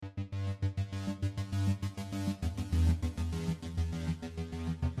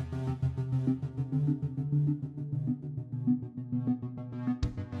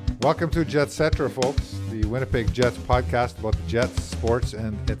Welcome to Jetcetera, folks, the Winnipeg Jets podcast about the Jets, sports,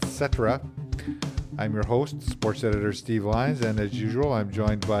 and etc. I'm your host, sports editor Steve Lyons, and as usual, I'm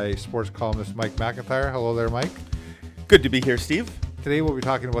joined by sports columnist Mike McIntyre. Hello there, Mike. Good to be here, Steve. Today we'll be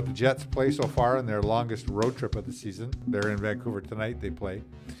talking about the Jets' play so far on their longest road trip of the season. They're in Vancouver tonight. They play.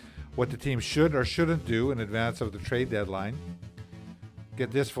 What the team should or shouldn't do in advance of the trade deadline. Get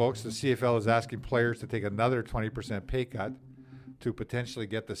this, folks. The CFL is asking players to take another 20% pay cut to potentially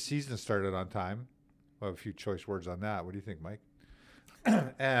get the season started on time. We'll have a few choice words on that. What do you think, Mike?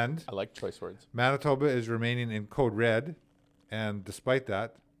 And I like choice words. Manitoba is remaining in code red. And despite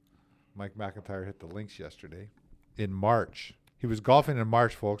that, Mike McIntyre hit the Lynx yesterday in March. He was golfing in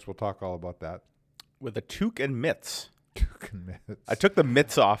March, folks. We'll talk all about that. With a toque and mitts. Toque and mitts. I took the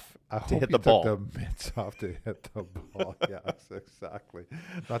mitts off to hit the ball. Took the mitts off to hit the ball. Yes, exactly.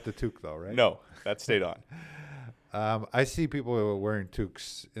 Not the toque, though, right? No, that stayed on. I see people wearing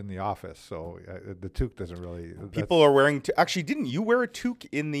toques in the office, so the toque doesn't really... People are wearing... Actually, didn't you wear a toque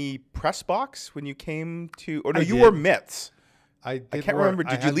in the press box when you came to... Or no, you did. wore mitts. I can't remember.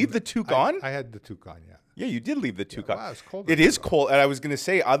 Did you leave the toque on? I had the toque on, yeah. Yeah, you did leave the toque on. Wow, it's cold. It is cold. And I was going to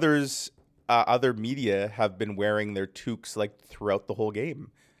say other media have been wearing their toques like throughout the whole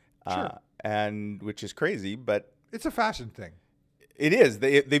game. Sure. And which is crazy, but... It's a fashion thing. It is.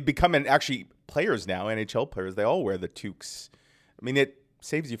 They've become actually players now, NHL players. They all wear the toques. I mean, it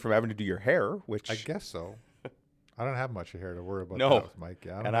saves you from having to do your hair, which I guess so. I don't have much hair to worry about. No, that with Mike.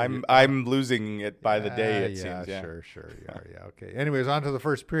 Yeah, and I'm losing it by the day. It seems. Yeah, sure. Yeah. Okay. Anyways, on to the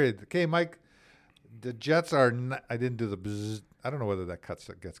first period. Okay, Mike. The Jets are. I didn't do the. Bzz. I don't know whether that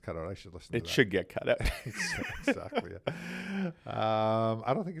gets cut out. I should listen to that. It should get cut out. Exactly. Yeah.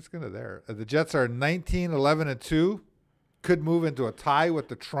 I don't think it's gonna there. The Jets are 19-11-2. Could move into a tie with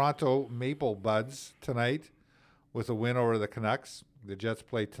the Toronto Maple Buds tonight with a win over the Canucks. The Jets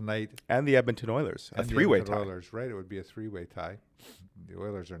play tonight. And the Edmonton Oilers. A three-way tie. Oilers, right? It would be a three-way tie. The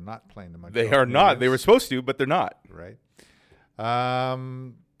Oilers are not playing the Montreal They are not. They were supposed to, but they're not. Right.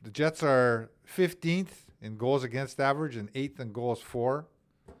 The Jets are 15th in goals against average and 8th in goals for.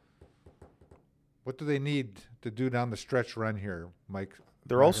 What do they need to do down the stretch run here, Mike?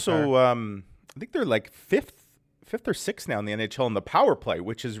 They're also, I think they're like fifth or sixth now in the NHL in the power play,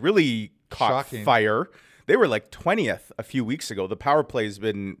 which has really caught fire. They were like 20th a few weeks ago. The power play has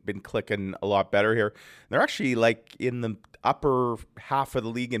been clicking a lot better here. They're actually like in the upper half of the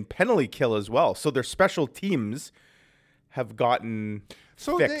league in penalty kill as well. So their special teams have gotten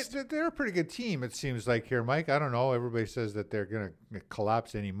fixed. They're a pretty good team, it seems like here, Mike. I don't know. Everybody says that they're going to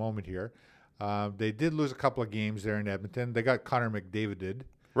collapse any moment here. They did lose a couple of games there in Edmonton. They got Connor McDavided.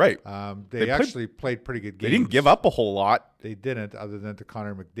 Right. They actually played pretty good games. They didn't give up a whole lot. They didn't, other than to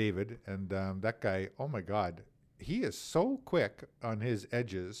Connor McDavid. And that guy, oh, my God, he is so quick on his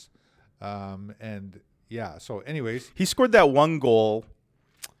edges. And, yeah, so anyways. He scored that one goal,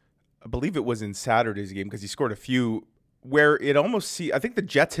 I believe it was in Saturday's game, because he scored a few, where it almost I think the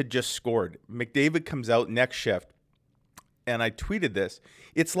Jets had just scored. McDavid comes out next shift, and I tweeted this.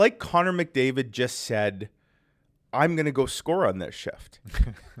 It's like Connor McDavid just said, I'm going to go score on this shift.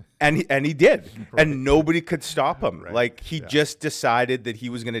 and he did. Right. And nobody could stop him. Right. Like, he just decided that he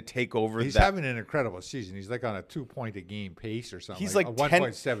was going to take over. He's having an incredible season. He's like on a 2-point-a-game pace or something. He's like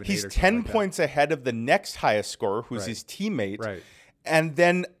 1.7. He's 10 points ahead of the next highest scorer, who's his teammate. Right. And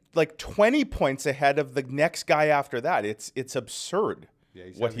then like 20 points ahead of the next guy after that. It's absurd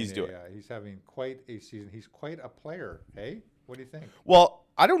what he's doing. Yeah, he's having quite a season. He's quite a player. Hey, what do you think? Well,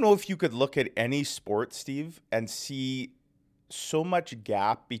 I don't know if you could look at any sport, Steve, and see so much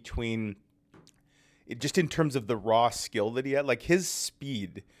gap between just in terms of the raw skill that he had. Like, his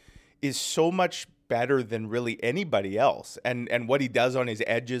speed is so much better than really anybody else, and what he does on his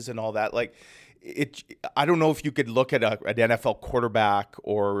edges and all that. Like, I don't know if you could look at an NFL quarterback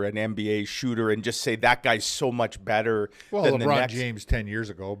or an NBA shooter and just say that guy's so much better than the LeBron next. James 10 years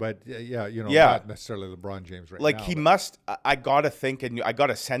ago, but not necessarily LeBron James right now. Like, he must, I got to think, and I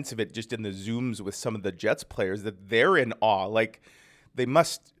got a sense of it just in the Zooms with some of the Jets players, that they're in awe. Like, they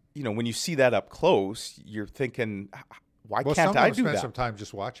must, when you see that up close, you're thinking, why can't I do that? Spent some time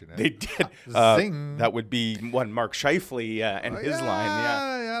just watching it. They did. Zing. That would be Mark Scheifele and his line.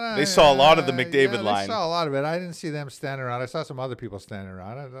 Yeah. They saw a lot of the McDavid line. They saw a lot of it. I didn't see them standing around. I saw some other people standing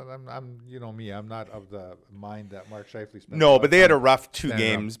around. I'm me. I'm not of the mind that Mark Scheifele spent. No, but they had a rough 2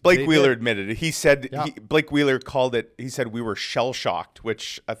 games. Blake Wheeler admitted it. He said Blake Wheeler called it. He said we were shell shocked,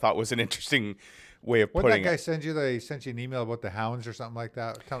 which I thought was an interesting way of putting it. What did that guy send you? He sent you an email about the Hounds or something like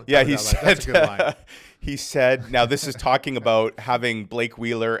that? He said, that's a good line. He said, now this is talking about having Blake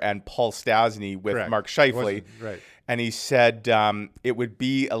Wheeler and Paul Stastny with Mark Scheifele. Right. and he said it would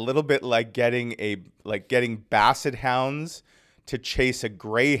be a little bit like getting basset hounds to chase a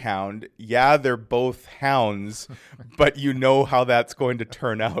greyhound. Yeah, they're both hounds, but you know how that's going to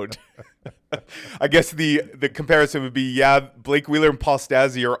turn out. I guess the comparison would be, Blake Wheeler and Paul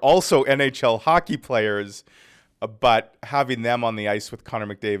Stastny are also NHL hockey players, but having them on the ice with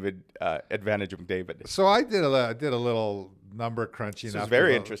Connor McDavid, advantage of McDavid. So I did a little number crunching. This is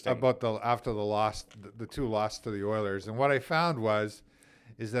very interesting about after the loss, the two losses to the Oilers, and what I found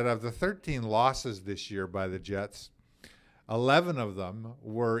is that of the 13 losses this year by the Jets, 11 of them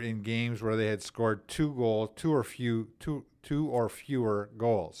were in games where they had scored two or fewer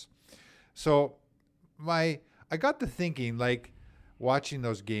goals. So I got to thinking, like, watching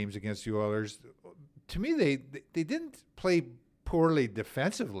those games against the Oilers, to me they didn't play poorly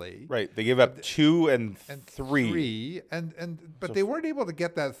defensively. Right. They gave up 2 and 3. But they weren't able to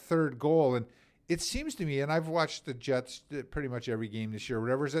get that third goal. And it seems to me, and I've watched the Jets pretty much every game this year,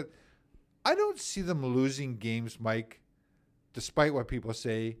 whatever, is that I don't see them losing games, Mike, despite what people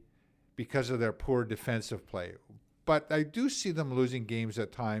say, because of their poor defensive play. But I do see them losing games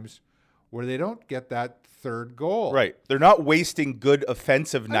at times where they don't get that third goal. Right. They're not wasting good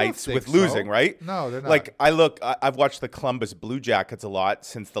offensive nights with losing, right? No, they're not. Like, I've watched the Columbus Blue Jackets a lot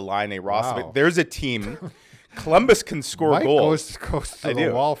since the Line A roster. Wow. There's a team. Columbus can score Mike goals. goes to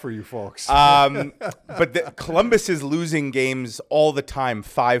the wall for you folks. But Columbus is losing games all the time,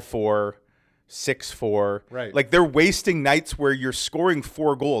 5-4. 6-4. Right. Like, they're wasting nights where you're scoring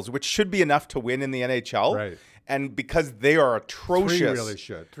 4 goals, which should be enough to win in the NHL. Right. And because they are atrocious. 3 really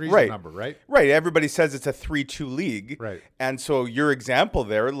should. 3's right. the number, right? Right. Everybody says it's a 3-2 league. Right. And so your example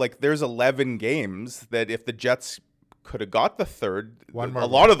there, like, there's 11 games that if the Jets could have got the third, a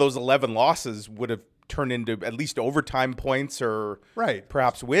lot of those 11 losses would have turned into at least overtime points or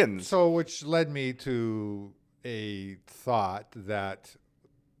perhaps wins. So which led me to a thought that,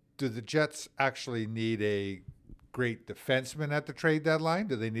 do the Jets actually need a great defenseman at the trade deadline?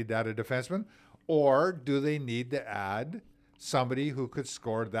 Do they need to add a defenseman? Or do they need to add somebody who could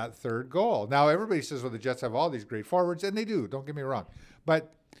score that third goal? Now, everybody says, well, the Jets have all these great forwards, and they do. Don't get me wrong.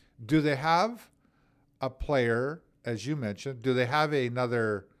 But do they have a player, as you mentioned, do they have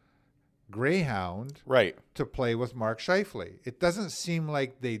another greyhound to play with Mark Scheifele? It doesn't seem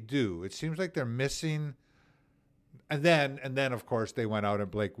like they do. It seems like they're missing. And then, of course, they went out and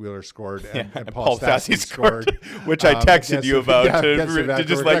Blake Wheeler scored and Paul Stastny scored, which I texted you about to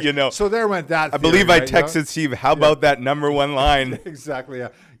just let you know. So there went that. I believe I texted Steve, how about that number one line? Exactly.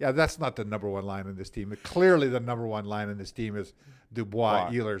 Yeah, that's not the number one line in this team. Clearly, the number one line in this team is Dubois,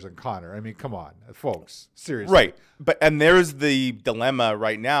 Ehlers, and Connor. I mean, come on, folks. Seriously. Right. And there's the dilemma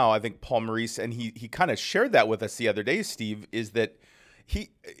right now. I think Paul Maurice, and he kind of shared that with us the other day, Steve, is that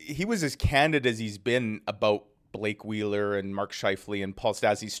he was as candid as he's been about Blake Wheeler and Mark Scheifele and Paul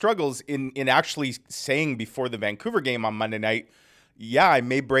Stastny's struggles in actually saying before the Vancouver game on Monday night, I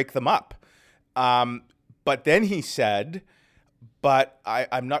may break them up. But then he said, but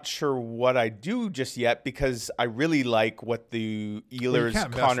I'm not sure what I do just yet because I really like what the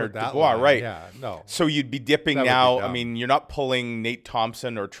Ehlers, Connor, Dubois, right? Yeah, no. So you'd be dipping now. I mean, you're not pulling Nate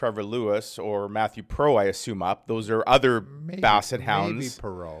Thompson or Trevor Lewis or Matthew Perreault, I assume, up. Those are other Basset hounds.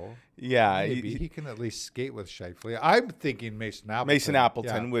 Maybe Perreau. Yeah, maybe he can at least skate with Scheifele. I'm thinking Mason Appleton. Mason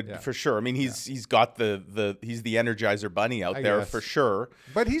Appleton would for sure. I mean, he's got he's the Energizer Bunny out there for sure.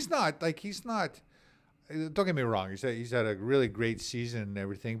 But he's not. Don't get me wrong. He's had a really great season and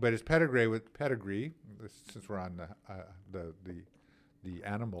everything. But his pedigree, since we're on the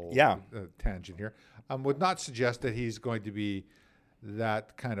animal tangent here, would not suggest that he's going to be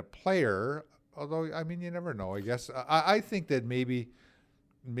that kind of player. Although, I mean, you never know. I guess I think that maybe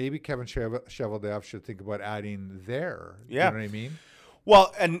Kevin Cheveldayoff should think about adding there. Yeah. You know what I mean?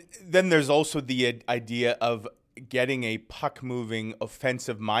 Well, and then there's also the idea of getting a puck-moving,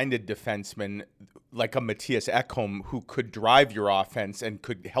 offensive-minded defenseman like a Matthias Ekholm who could drive your offense and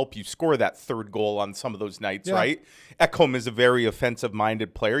could help you score that third goal on some of those nights, right? Ekholm is a very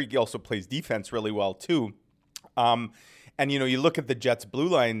offensive-minded player. He also plays defense really well, too. And, you look at the Jets' blue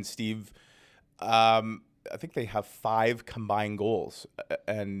line, Steve, I think they have 5 combined goals,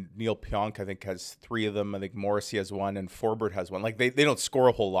 and Neil Pionk, I think, has 3 of them. I think Morrissey has 1, and Forbert has 1. Like, they don't score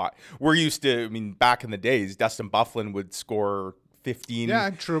a whole lot. We're used to, I mean, back in the days, Dustin Byfuglien would score 15. Yeah,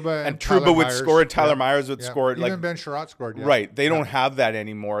 and Trouba. And Trouba would score, and Tyler Myers would score. Even Ben Sherratt scored, Right. They don't have that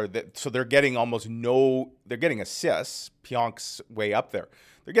anymore. So they're getting they're getting assists. Pionk's way up there.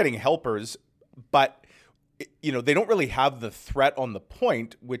 They're getting helpers, but they don't really have the threat on the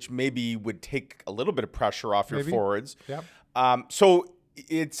point, which maybe would take a little bit of pressure off your forwards. Yep. So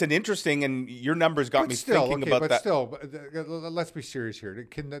it's an interesting, and your numbers got me thinking about that. Let's be serious here.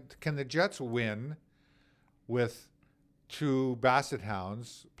 Can the Jets win with two Basset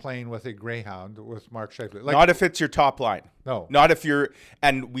Hounds playing with a Greyhound with Mark Scheifele? Not if it's your top line. No. Not if you're,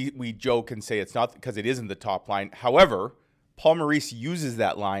 and we joke and say it's not because it isn't the top line. However, Paul Maurice uses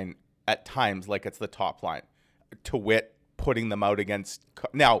that line at times like it's the top line, to wit, putting them out against.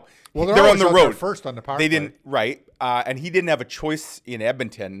 Now, they're on the road. First on the power They play. didn't, right. And he didn't have a choice in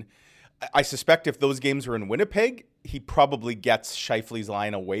Edmonton. I suspect if those games were in Winnipeg, he probably gets Scheifele's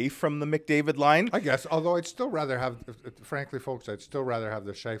line away from the McDavid line. I guess, although I'd still rather have, frankly, folks, I'd still rather have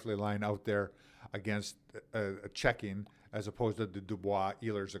the Scheifele line out there against checking as opposed to the Dubois,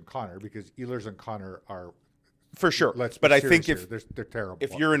 Ehlers, and Connor, because Ehlers and Connor are, for sure. But I think they're terrible.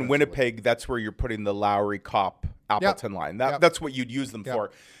 If you're in Winnipeg, that's where you're putting the Lowry, Kopp, Appleton line. That's what you'd use them for.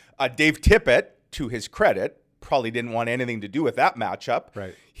 Dave Tippett, to his credit, probably didn't want anything to do with that matchup.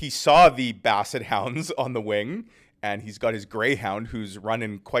 Right. He saw the Basset Hounds on the wing, and he's got his Greyhound who's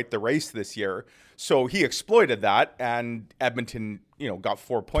running quite the race this year. So he exploited that, and Edmonton, got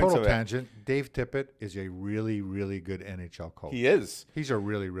 4 points Total of it. tangent. Dave Tippett is a really, really good NHL coach. He is. He's a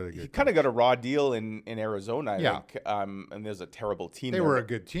really, really good He kind of got a raw deal in Arizona, I Yeah. think. And there's a terrible team They there. were a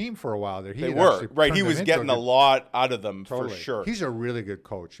good team for a while there. They were. Right. He was getting a lot out of them, Totally. for sure. He's a really good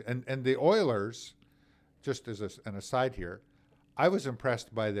coach. And the Oilers, just as an aside here, I was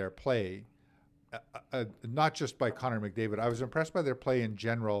impressed by their play, not just by Connor McDavid. I was impressed by their play in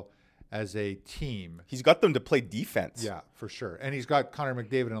general as a team. He's got them to play defense. Yeah, for sure. And he's got Connor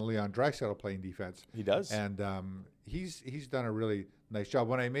McDavid and Leon Draisaitl playing defense. He does. And he's done a really nice job.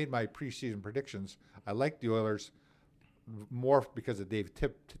 When I made my preseason predictions, I liked the Oilers more because of Dave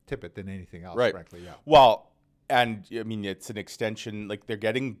Tippett than anything else, Right. frankly. Yeah. Well, and I mean, it's an extension. Like, they're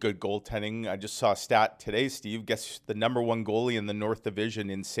getting good goaltending. I just saw a stat today, Steve. Guess the number one goalie in the North Division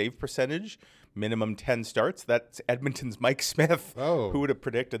in save percentage, minimum 10 starts. That's Edmonton's Mike Smith. Oh. Who would have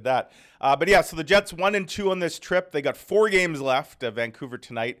predicted that? But yeah, so the Jets 1-2 on this trip. They got 4 games left. Vancouver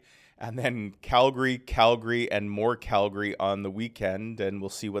tonight, and then Calgary, and more Calgary on the weekend. And we'll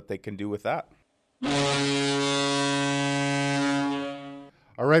see what they can do with that.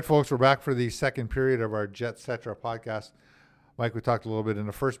 All right, folks, we're back for the second period of our Jetcetera podcast. Mike, we talked a little bit in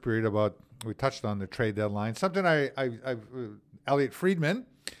the first period we touched on the trade deadline. Something Elliot Friedman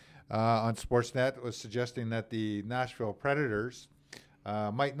on Sportsnet was suggesting that the Nashville Predators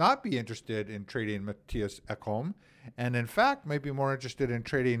might not be interested in trading Matthias Ekholm, and in fact might be more interested in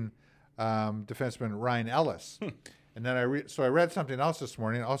trading defenseman Ryan Ellis. And then I read something else this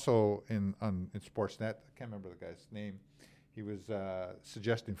morning, also in Sportsnet. I can't remember the guy's name. He was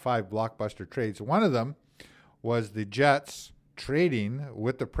suggesting 5 blockbuster trades. One of them was the Jets trading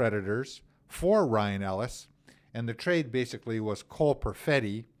with the Predators for Ryan Ellis, and the trade basically was Cole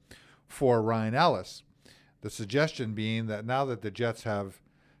Perfetti for Ryan Ellis. The suggestion being that now that the Jets have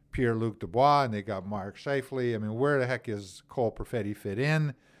Pierre-Luc Dubois and they got Mark Scheifele, I mean, where the heck is Cole Perfetti fit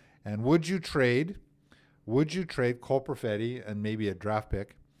in? And would you trade Cole Perfetti and maybe a draft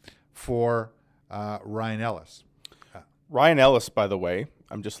pick for Ryan Ellis? Ryan Ellis, by the way,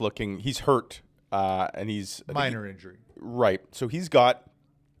 I'm just looking. He's hurt, and he's minor injury. Right. So he's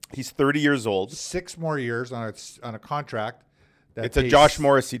 30 years old. 6 more years on a contract. It's a Josh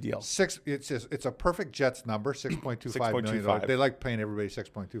Morrissey deal. It's a perfect Jets number, $6.25 million. They like paying everybody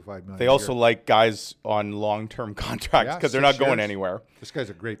 $6.25 million. They also like guys on long-term contracts because they're not going anywhere. This guy's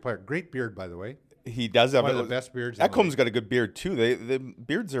a great player. Great beard, by the way. He does have one of the best beards. Ekholm's got a good beard too. The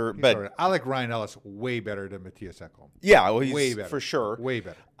beards are, but I like Ryan Ellis way better than Matthias Ekholm. Yeah, well, he's way better for sure. Way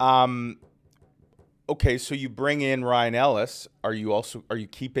better. Okay, so you bring in Ryan Ellis. Are you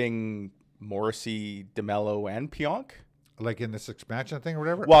keeping Morrissey, DeMello, and Pionk? Like in this expansion thing or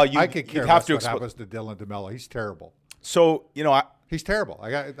whatever? Well, I could care less what happens to Dylan DeMello. He's terrible. So he's terrible.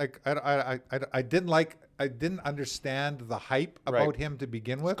 I didn't understand the hype about him to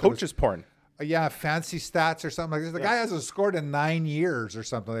begin with. Coach's porn. Yeah, fancy stats or something like this. The guy hasn't scored in 9 years or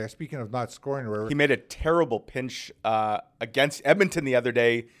something. Like, speaking of not scoring or whatever. He made a terrible pinch against Edmonton the other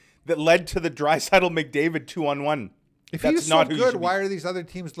day that led to the Draisaitl McDavid 2-on-1. If he's so good, why are these other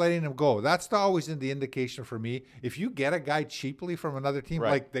teams letting him go? That's always the indication for me. If you get a guy cheaply from another team,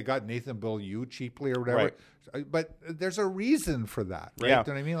 like they got Nathan Beaulieu cheaply or whatever, but there's a reason for that, right? Yeah. You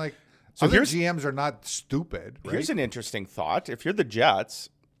know what I mean? Like, so other GMs are not stupid, right? Here's an interesting thought. If you're the Jets,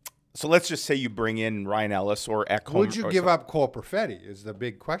 so let's just say you bring in Ryan Ellis or Ekholm. Would you give up Cole Perfetti is the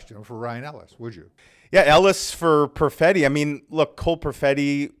big question for Ryan Ellis, would you? Yeah, Ellis for Perfetti. I mean, look, Cole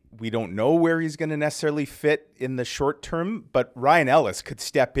Perfetti, we don't know where he's going to necessarily fit in the short term, but Ryan Ellis could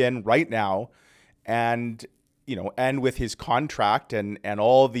step in right now and and with his contract and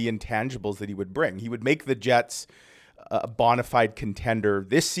all the intangibles that he would bring, he would make the Jets a bona fide contender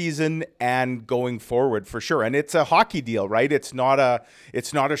this season and going forward for sure. And it's a hockey deal, right? It's not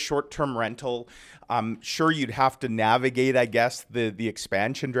a short-term rental. Sure, you'd have to navigate, I guess, the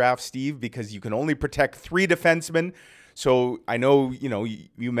expansion draft, Steve, because you can only protect 3 defensemen. So I know,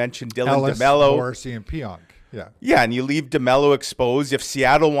 you mentioned Dylan Ellis, DeMello. Morrissey, and Pionk. Yeah. Yeah, and you leave DeMello exposed. If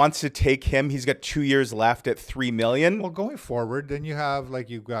Seattle wants to take him, he's got 2 years left at $3 million. Well, going forward, then you have,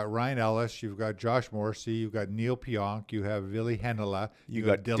 you've got Ryan Ellis, you've got Josh Morrissey, you've got Neil Pionk, you have Ville Heinola, you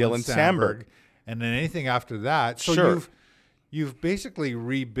got Dylan Sandberg. And then anything after that. So sure. You've basically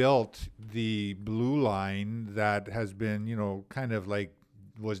rebuilt the blue line that has been,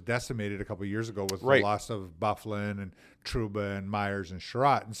 was decimated a couple of years ago with the loss of Bufflin and Trouba and Myers and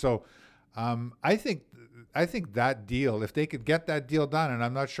Sherratt. And so I think that deal, if they could get that deal done, and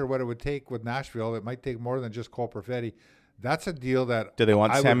I'm not sure what it would take with Nashville, it might take more than just Cole Perfetti. That's a deal that do they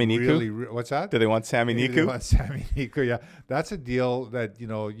want Sammy Niku? What's that? Do they want Sammy Niku? They want Sammy Niku, yeah. That's a deal that,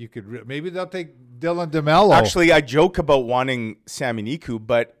 you could maybe they'll take Dylan DeMello. Actually, I joke about wanting Sammy Niku,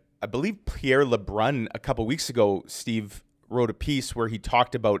 but I believe Pierre Lebrun a couple weeks ago, Steve, wrote a piece where he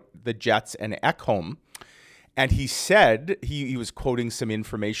talked about the Jets and Ekholm. And he said, he was quoting some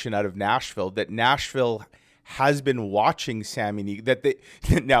information out of Nashville, that Nashville has been watching Sammy Niku. That they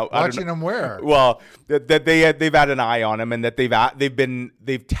now watching him where? Well, that they've had an eye on him, and that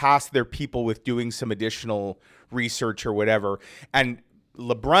they've tasked their people with doing some additional research or whatever. And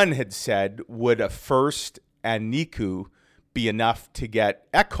LeBrun had said, would a first and Niku be enough to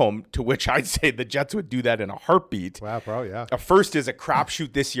get Ekholm? To which I'd say the Jets would do that in a heartbeat. Wow, bro, yeah. A first is a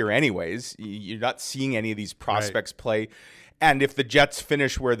crapshoot this year anyways. You're not seeing any of these prospects play. And if the Jets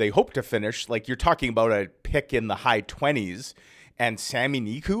finish where they hope to finish, you're talking about a pick in the high 20s, and Sammy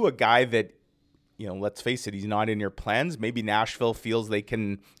Niku, a guy that, let's face it, he's not in your plans. Maybe Nashville feels they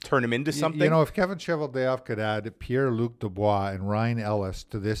can turn him into something. If Kevin Cheveldayoff could add Pierre-Luc Dubois and Ryan Ellis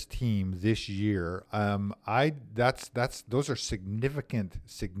to this team this year, those are significant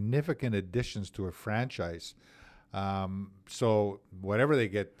additions to a franchise. So whatever they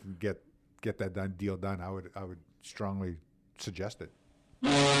get that deal done, I would strongly suggest it.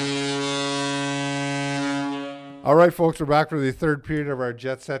 All right, folks, we're back for the third period of our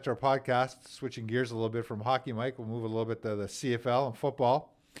Jetcetera podcast. Switching gears a little bit from hockey, Mike, we'll move a little bit to the CFL and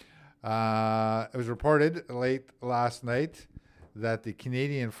football. It was reported late last night that the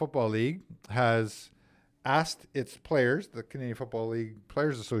Canadian Football League has asked its players, the Canadian Football League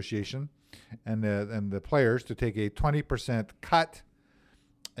Players Association, and the players to take a 20% cut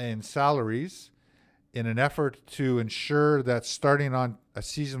in salaries in an effort to ensure that starting on a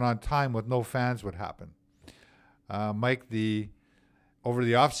season on time with no fans would happen. Mike, over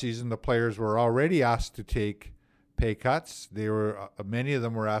the offseason, the players were already asked to take pay cuts. Many of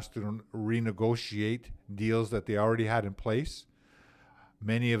them were asked to renegotiate deals that they already had in place.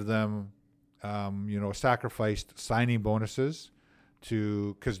 Many of them, sacrificed signing bonuses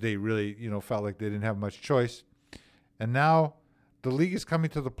because they really, felt like they didn't have much choice. And now the league is coming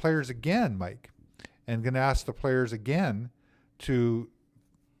to the players again, Mike, and going to ask the players again to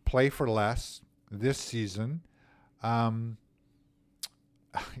play for less this season. I'm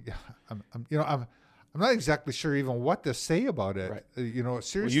not exactly sure even what to say about it. Right.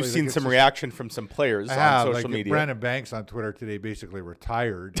 Seriously. Well, you've seen some reaction from some players on social media. Brandon Banks on Twitter today basically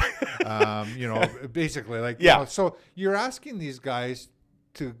retired. Basically, so you're asking these guys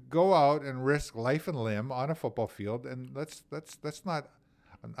to go out and risk life and limb on a football field, and that's not.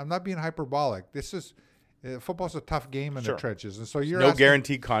 I'm not being hyperbolic. This is. Football's a tough game in the trenches, and so you're no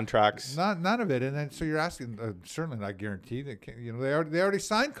guaranteed contracts. None of it, and then so you're asking, certainly not guaranteed. They already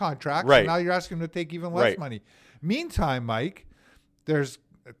signed contracts, right? And now you're asking them to take even less money. Meantime, Mike, there's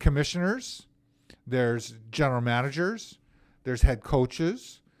commissioners, there's general managers, there's head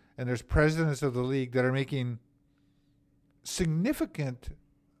coaches, and there's presidents of the league that are making significant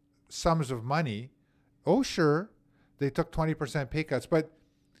sums of money. Oh, sure, they took 20% pay cuts, but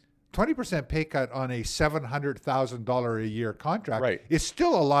 20% pay cut on a $700,000 a year contract is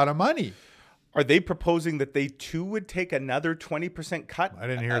still a lot of money. Are they proposing that they too would take another 20% cut? I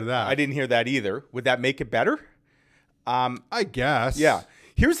didn't hear that. I didn't hear that either. Would that make it better? I guess. Yeah.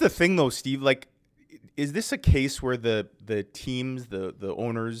 Here's the thing though, Steve, is this a case where the teams, the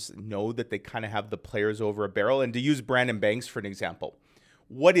owners know that they kind of have the players over a barrel? And to use Brandon Banks for an example,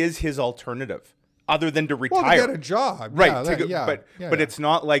 what is his alternative? Other than to retire. Well, to get a job. Right. But it's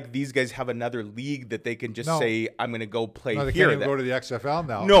not like these guys have another league that they can just say, I'm going to go play they here. Can't even go to the XFL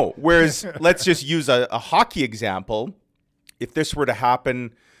now. No. Whereas, let's just use a hockey example. If this were to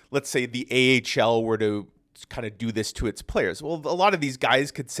happen, let's say the AHL were to kind of do this to its players. Well, a lot of these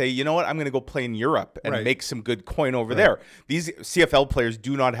guys could say, you know what, I'm going to go play in Europe and make some good coin over there. These CFL players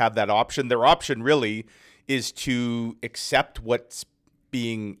do not have that option. Their option really is to accept what's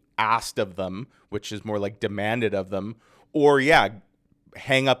being asked of them, which is more like demanded of them, or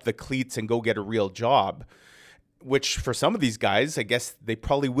hang up the cleats and go get a real job. Which for some of these guys, I guess they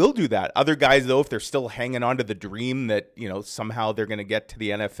probably will do that. Other guys, though, if they're still hanging on to the dream that, somehow they're going to get to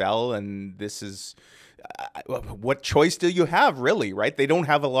the NFL and this is what choice do you have, really, right? They don't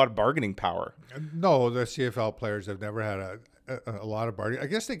have a lot of bargaining power. No, the CFL players have never had a lot of bargaining. I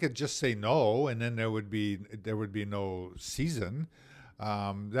guess they could just say no, and then there would be no season.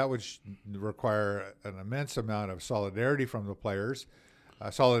 That would require an immense amount of solidarity from the players.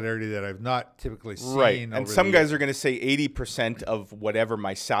 Solidarity that I've not typically seen. Right, and some guys are going to say 80% of whatever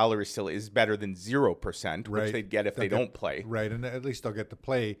my salary still is better than 0%, which they'd get if they don't play. Right, and at least they'll get to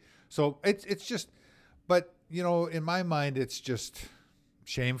play. So it's just, but in my mind, it's just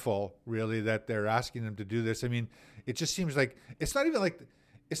shameful, really, that they're asking them to do this. I mean, it just seems like it's not like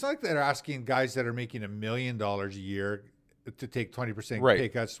they're asking guys that are making $1 million a year to take 20% pay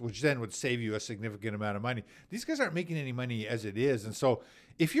cuts, which then would save you a significant amount of money. These guys aren't making any money as it is. And so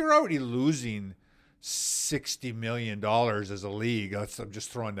if you're already losing $60 million as a league, I'm just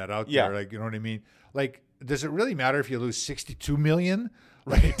throwing that out there. Like, you know what I mean? Like, does it really matter if you lose $62 million?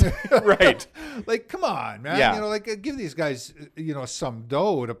 Right. Right. Like, come on, man. Yeah. Give these guys, some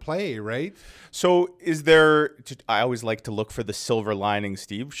dough to play, right? So is there, I always like to look for the silver lining,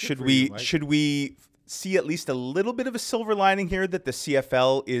 Steve. Should we see at least a little bit of a silver lining here that the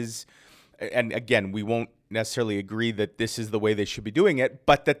CFL is, and again, we won't necessarily agree that this is the way they should be doing it,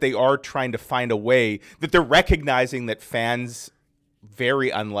 but that they are trying to find a way, that they're recognizing that fans, very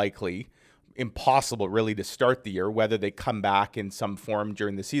unlikely, impossible really to start the year, whether they come back in some form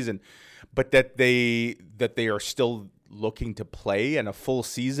during the season, but that they are still looking to play in a full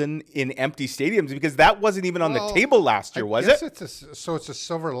season in empty stadiums, because that wasn't even on the table last year, was it? So it's a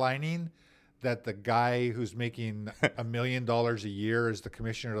silver lining that the guy who's making $1 million a year as the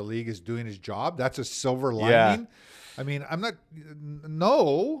commissioner of the league is doing his job. That's a silver lining. I mean,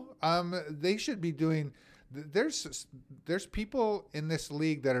 they should be doing, there's people in this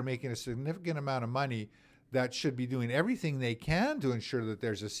league that are making a significant amount of money that should be doing everything they can to ensure that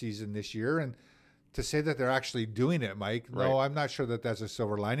there's a season this year. And to say that they're actually doing it, Mike, no, I'm not sure that that's a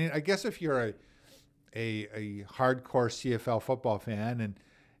silver lining. I guess if you're a hardcore CFL football fan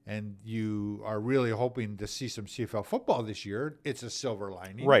and you are really hoping to see some CFL football this year, it's a silver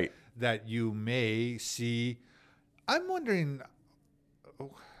lining. Right. That you may see. I'm wondering,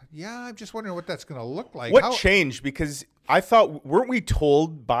 I'm just wondering what that's going to look like. What changed? Because I thought, weren't we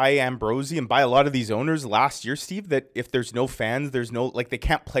told by Ambrosi and by a lot of these owners last year, Steve, that if there's no fans, there's no, they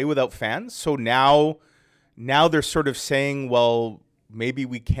can't play without fans? So now they're sort of saying, well, maybe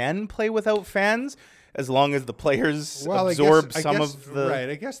we can play without fans, as long as the players absorb some of the... Right,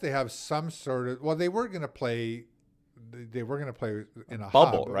 I guess they have some sort of... Well, they were going to play in a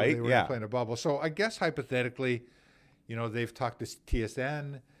bubble, hub, right? They were going to play in a bubble. So I guess hypothetically, they've talked to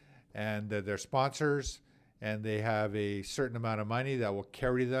TSN and their sponsors, and they have a certain amount of money that will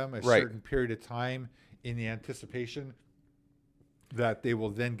carry them a certain period of time in the anticipation that they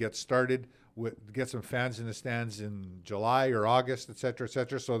will then get started, get some fans in the stands in July or August, et cetera, et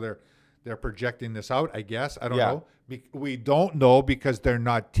cetera. So they're projecting this out, I guess. I don't know. We don't know because they're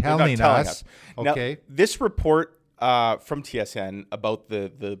not telling us. Okay. Now, this report from TSN about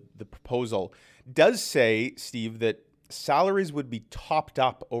the proposal does say, Steve, that salaries would be topped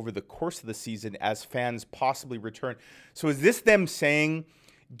up over the course of the season as fans possibly return. So is this them saying,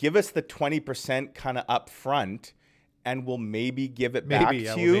 give us the 20% kind of up front, and we'll maybe give it back to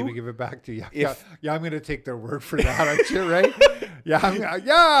you? Maybe give it back to you. I'm going to take their word for that, aren't you, right?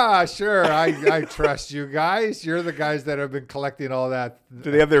 Sure. I trust you guys. You're the guys that have been collecting all that.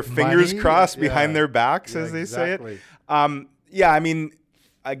 Do they have their fingers crossed behind their backs, as they say it? I mean,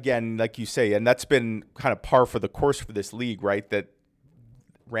 again, like you say, and that's been kind of par for the course for this league, right? That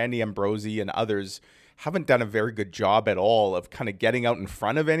Randy Ambrosi and others haven't done a very good job at all of kind of getting out in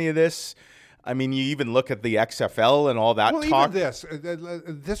front of any of this. I mean, you even look at the XFL and all that talk.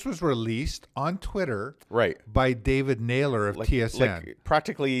 Even this was released on Twitter, right, by David Naylor of TSN,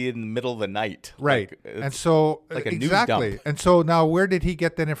 practically in the middle of the night, right? And so, like a news dump. And so now, where did he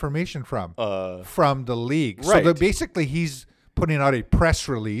get that information from? From the league, right? So basically, he's putting out a press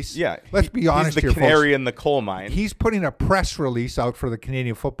release. Yeah, let's be honest here, folks. He's the canary in the coal mine. He's putting a press release out for the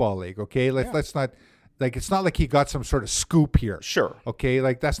Canadian Football League. Okay, let's not. It's not like he got some sort of scoop here. Sure. Okay,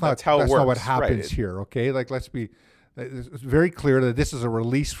 that's not what happens here. Okay, let's be It's very clear that this is a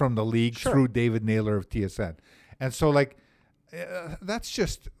release from the league through David Naylor of TSN. And so, like, that's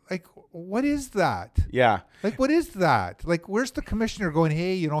just, like, what is that? Yeah. Like, what is that? Like, where's the commissioner going,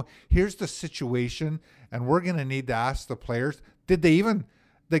 hey, here's the situation, and we're going to need to ask the players. Did they even,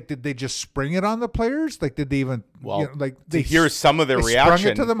 like, did they just spring it on the players? Like, did they even, to hear some of their reaction.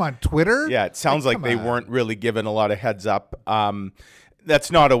 Sprung it to them on Twitter? Yeah, it sounds like they weren't really given a lot of heads up.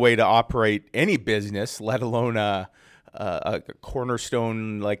 That's not a way to operate any business, let alone a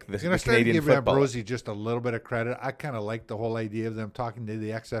cornerstone like the Canadian football. I started giving Ambrosi just a little bit of credit. I kind of like the whole idea of them talking to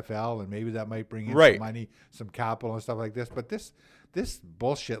the XFL, and maybe that might bring in some money, some capital and stuff like this. But this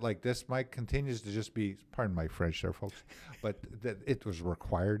bullshit like this, Mike, continues to just be, pardon my French there, folks, but that it was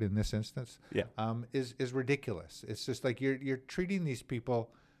required in this instance, is ridiculous. It's just like you're treating these people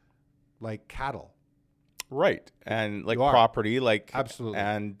like cattle. Right. And like property, like absolutely.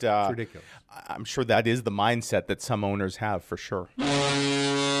 And it's ridiculous. I'm sure that is the mindset that some owners have for sure.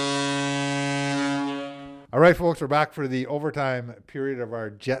 All right, folks, we're back for the overtime period of our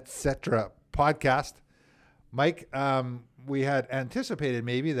Jetcetera podcast. Mike, we had anticipated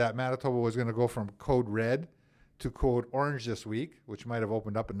maybe that Manitoba was going to go from code red to code orange this week, which might have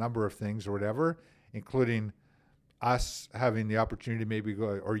opened up a number of things or whatever, including us having the opportunity to maybe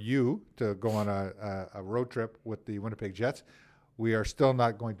go, or you to go on a road trip with the Winnipeg Jets. We are still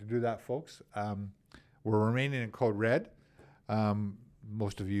not going to do that, folks. We're remaining in code red.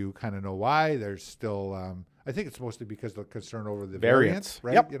 Most of you kind of know why. There's still, I think it's mostly because of the concern over the variants,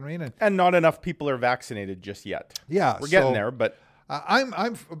 right? Yep. You know what I mean? And not enough people are vaccinated just yet. Yeah. We're getting there, but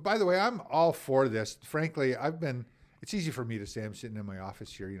I'm, by the way, I'm all for this. Frankly, it's easy for me to say I'm sitting in my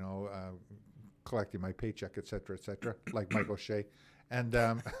office here, collecting my paycheck, et cetera, like Mike O'Shea. And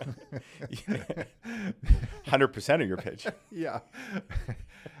 100% of your pitch. Yeah.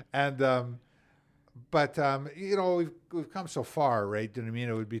 And but we've come so far, right? Do you know what I mean?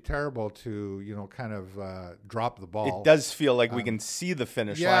 It would be terrible to kind of drop the ball. It does feel like we can see the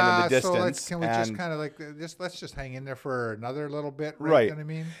finish line in the distance. So can we just kind of let's just hang in there for another little bit, right? Right. You know what I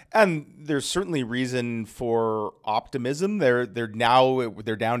mean? And there's certainly reason for optimism. They're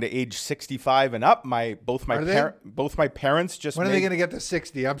down to age 65 and up. Both my parents just. When are they going to get to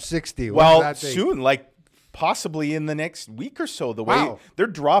 60? I'm 60. Well, soon, like possibly in the next week or so. The way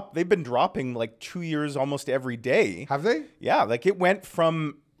they've been dropping like 2 years almost every day. Have they? Yeah, like it went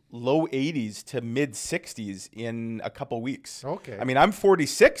from low 80s to mid 60s in a couple weeks. Okay. I mean, I'm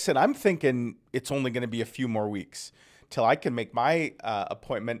 46 and I'm thinking it's only going to be a few more weeks till I can make my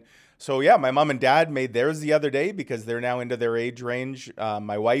appointment. So yeah, my mom and dad made theirs the other day because they're now into their age range.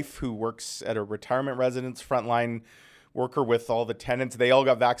 My wife, who works at a retirement residence, frontline worker with all the tenants, they all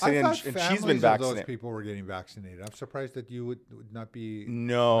got vaccinated, and she's been vaccinated. Those people were getting vaccinated. I'm surprised that you would not be.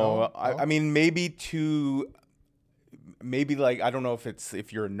 No? I mean maybe like, I don't know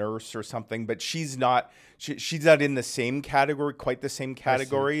if you're a nurse or something, but she's not. She's not in the same category, quite the same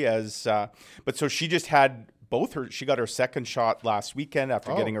category as. But so she just had she got her second shot last weekend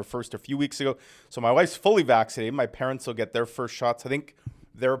after getting her first a few weeks ago. So my wife's fully vaccinated. My parents will get their first shots. I think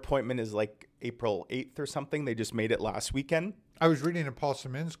their appointment is like April 8th or something. They just made it last weekend. I was reading in Paul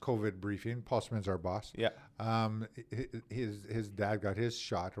Simon's COVID briefing. Paul Simon's our boss. Yeah. His dad got his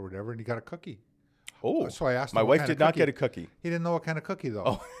shot or whatever, and he got a cookie. Oh. So I asked him. My wife did not get a cookie. He didn't know what kind of cookie, though.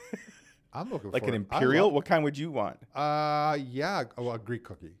 Oh. I'm looking like for an imperial? What kind would you want? Yeah. Oh, a Greek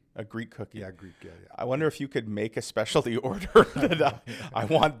cookie. A Greek cookie. Yeah, Greek. Yeah. I wonder if you could make a specialty order that I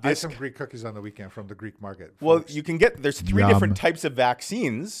want this. I had some Greek cookies on the weekend from the Greek market. Well, folks. you can there's three different types of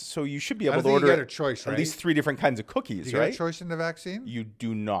vaccines, so you should be able to order you get a choice, right? At least 3 different kinds of cookies, do you get a choice in the vaccine? You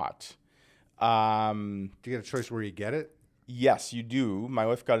do not. Do you get a choice where you get it? Yes, you do. My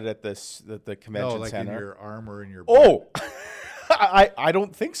wife got it at the convention center. In your arm or in your butt. Oh, I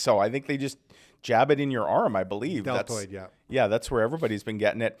don't think so. I think they just jab it in your arm, I believe. Deltoid, yeah. Yeah, that's where everybody's been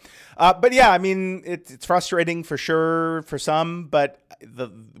getting it. But yeah, I mean, it's frustrating for sure for some, but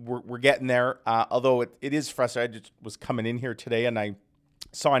we're getting there. Although it is frustrating. I just was coming in here today and I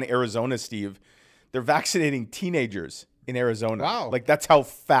saw in Arizona, Steve, they're vaccinating teenagers in Arizona. Wow. Like that's how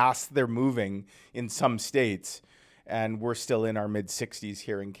fast they're moving in some states. And we're still in our mid-60s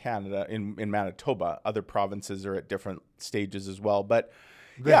here in Canada, in Manitoba. Other provinces are at different stages as well. But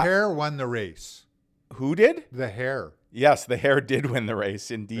the hare won the race. Who did? The hare. Yes, the hare did win the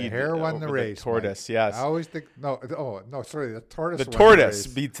race, indeed. The hare won the race. The tortoise, Mike. yes. I always think, sorry, the tortoise The tortoise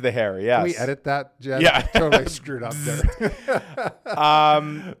beats the hare, yes. Can we edit that, Jen? Yeah. Totally screwed up there.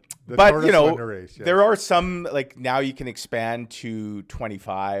 But, won the race, yes. There are some, like now you can expand to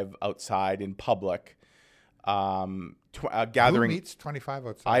 25 outside in public. Gathering. Who meets 25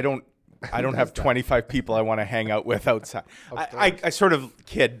 outside? I don't have 25 people I want to hang out with outside. I sort of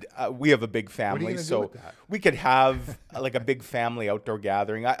kid. We have a big family, so we could have like a big family outdoor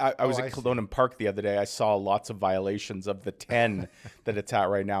gathering. I was at Kildonan Park the other day. I saw lots of violations of the 10 that it's at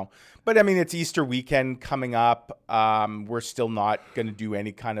right now. But I mean, it's Easter weekend coming up. We're still not going to do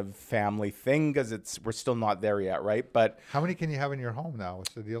any kind of family thing because we're still not there yet, right? But how many can you have in your home now?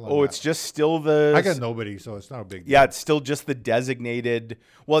 What's the deal? It's just still the. I got nobody, so it's not a big deal. Yeah, it's still just the designated.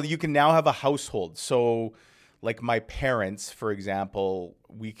 Well, you can now have a household. So, like my parents, for example,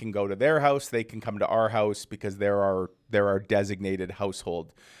 we can go to their house. They can come to our house because they're our designated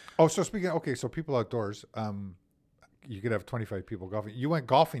household. Oh, so so people outdoors. You could have 25 people golfing. You went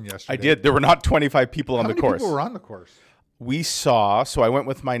golfing yesterday. I did. There were not 25 people on the course. How many people were on the course? So I went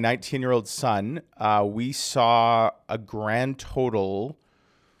with my 19-year-old son. We saw a grand total,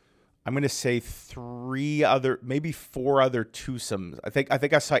 I'm going to say maybe four other twosomes. I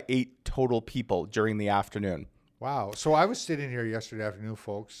think I saw 8 total people during the afternoon. Wow. So I was sitting here yesterday afternoon,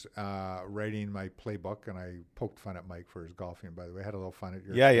 folks, writing my playbook, and I poked fun at Mike for his golfing, by the way. I had a little fun at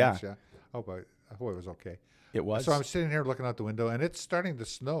your experience. Yeah. I hope it was okay. It was. So I'm sitting here looking out the window, and it's starting to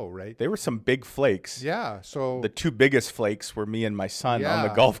snow, right? There were some big flakes. Yeah. So the 2 biggest flakes were me and my son on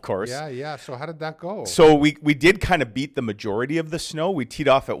the golf course. Yeah. So how did that go? So we did kind of beat the majority of the snow. We teed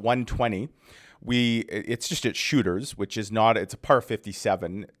off at 120. It's just at Shooters, which is not. It's a par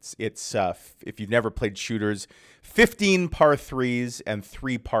 57. It's if you've never played Shooters, 15 par 3s and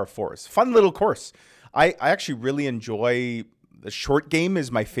 3 par 4s. Fun little course. I actually really enjoy the short game. Is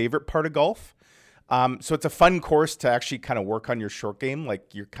my favorite part of golf. So it's a fun course to actually kind of work on your short game.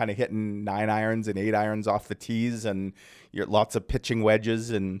 Like you're kind of hitting 9 irons and 8 irons off the tees, and you're lots of pitching wedges.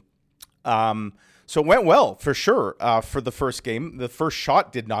 And so it went well for sure for the first game. The first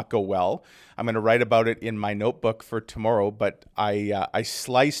shot did not go well. I'm going to write about it in my notebook for tomorrow. But I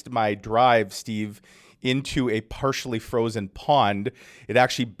sliced my drive, Steve, into a partially frozen pond. It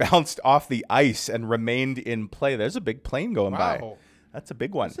actually bounced off the ice and remained in play. There's a big plane going by. That's a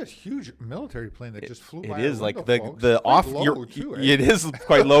big one. It's a huge military plane that just flew by. It is like window, the off. It is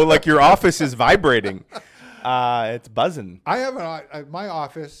quite low. Like your office is vibrating. It's buzzing. I have my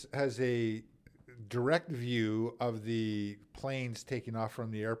office has a direct view of the planes taking off from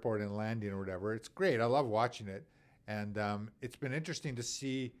the airport and landing or whatever. It's great. I love watching it, and it's been interesting to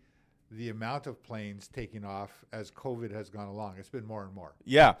see the amount of planes taking off as COVID has gone along. It's been more and more.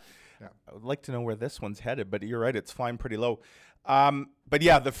 Yeah. I would like to know where this one's headed, but you're right. It's flying pretty low. But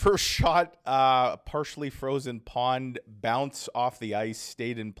yeah, the first shot, partially frozen pond, bounce off the ice,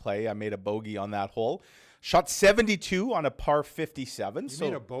 stayed in play. I made a bogey on that hole. Shot 72 on a par 57. You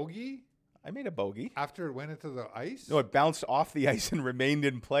made a bogey? I made a bogey. After it went into the ice? No, it bounced off the ice and remained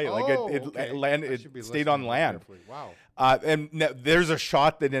in play. It landed. It stayed on land. Wow. And there's a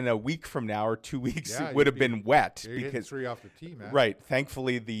shot that in a week from now or 2 weeks it would have been wet because 3 off the tee, man. Right.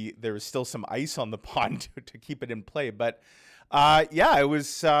 Thankfully, there was still some ice on the pond to keep it in play, but. It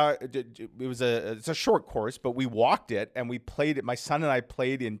was it's a short course, but we walked it and we played it. My son and I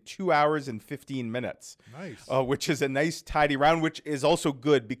played in 2 hours and 15 minutes. Nice. Which is a nice tidy round, which is also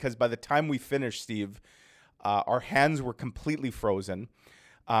good because by the time we finished, Steve, our hands were completely frozen.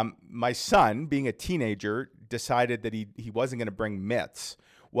 My son, being a teenager, decided that he wasn't going to bring mitts.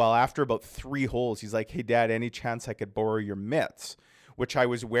 Well, after about 3 holes, he's like, "Hey, Dad, any chance I could borrow your mitts?" Which I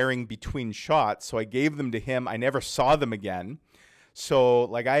was wearing between shots. So I gave them to him. I never saw them again. So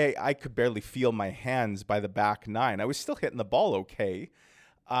like I could barely feel my hands by the back 9. I was still hitting the ball okay.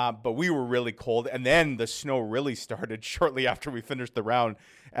 But we were really cold. And then the snow really started shortly after we finished the round.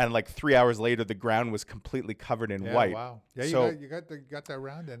 And like 3 hours later, the ground was completely covered in white. Wow. Yeah, so you got that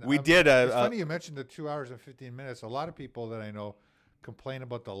round in. We did. It's funny you mentioned the 2 hours and 15 minutes. A lot of people that I know complain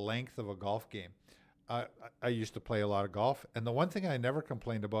about the length of a golf game. I used to play a lot of golf, and the one thing I never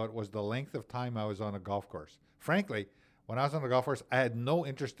complained about was the length of time I was on a golf course. Frankly, when I was on a golf course, I had no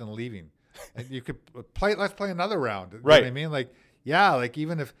interest in leaving. And you could play. Let's play another round. Right. You know what I mean? Like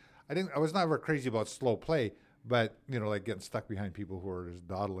even if I was never crazy about slow play, but like getting stuck behind people who are just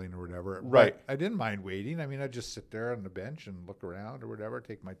dawdling or whatever. Right. But I didn't mind waiting. I mean, I'd just sit there on the bench and look around or whatever,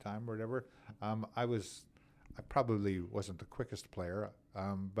 take my time or whatever. I probably wasn't the quickest player,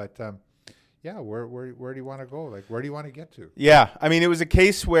 but. Yeah, where do you want to go? Like, where do you want to get to? Yeah, I mean, it was a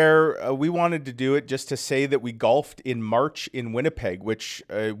case where we wanted to do it just to say that we golfed in March in Winnipeg, which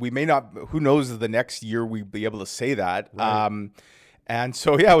we may not. Who knows? The next year we'll be able to say that. Right. And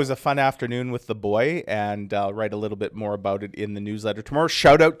so, yeah, it was a fun afternoon with the boy, and I'll write a little bit more about it in the newsletter tomorrow.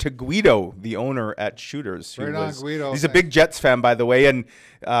 Shout out to Guido, the owner at Shooters. Right on, Guido. He's a big Jets fan, by the way, and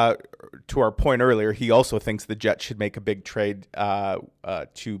to our point earlier, he also thinks the Jets should make a big trade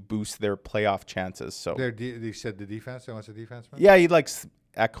to boost their playoff chances. So they said the defense. They want a defenseman. Yeah, he likes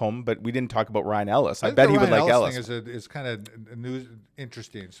Ekholm, but we didn't talk about Ryan Ellis. I bet he would like Ellis. Thing is kind of news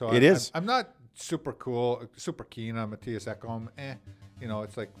interesting. So I'm not super keen on Matthias Ekholm.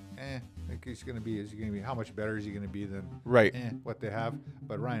 It's like he's going to be. Is he going to be? How much better is he going to be than what they have?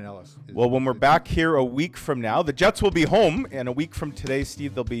 But Ryan Ellis. When we're back here a week from now, the Jets will be home, and a week from today,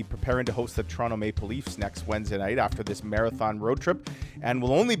 Steve, they'll be preparing to host the Toronto Maple Leafs next Wednesday night after this marathon road trip, and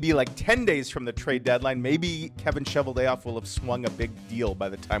will only be like 10 days from the trade deadline. Maybe Kevin Cheveldayoff will have swung a big deal by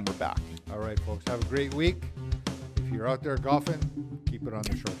the time we're back. All right, folks, have a great week. If you're out there golfing, keep it on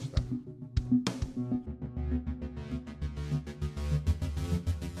the short stuff.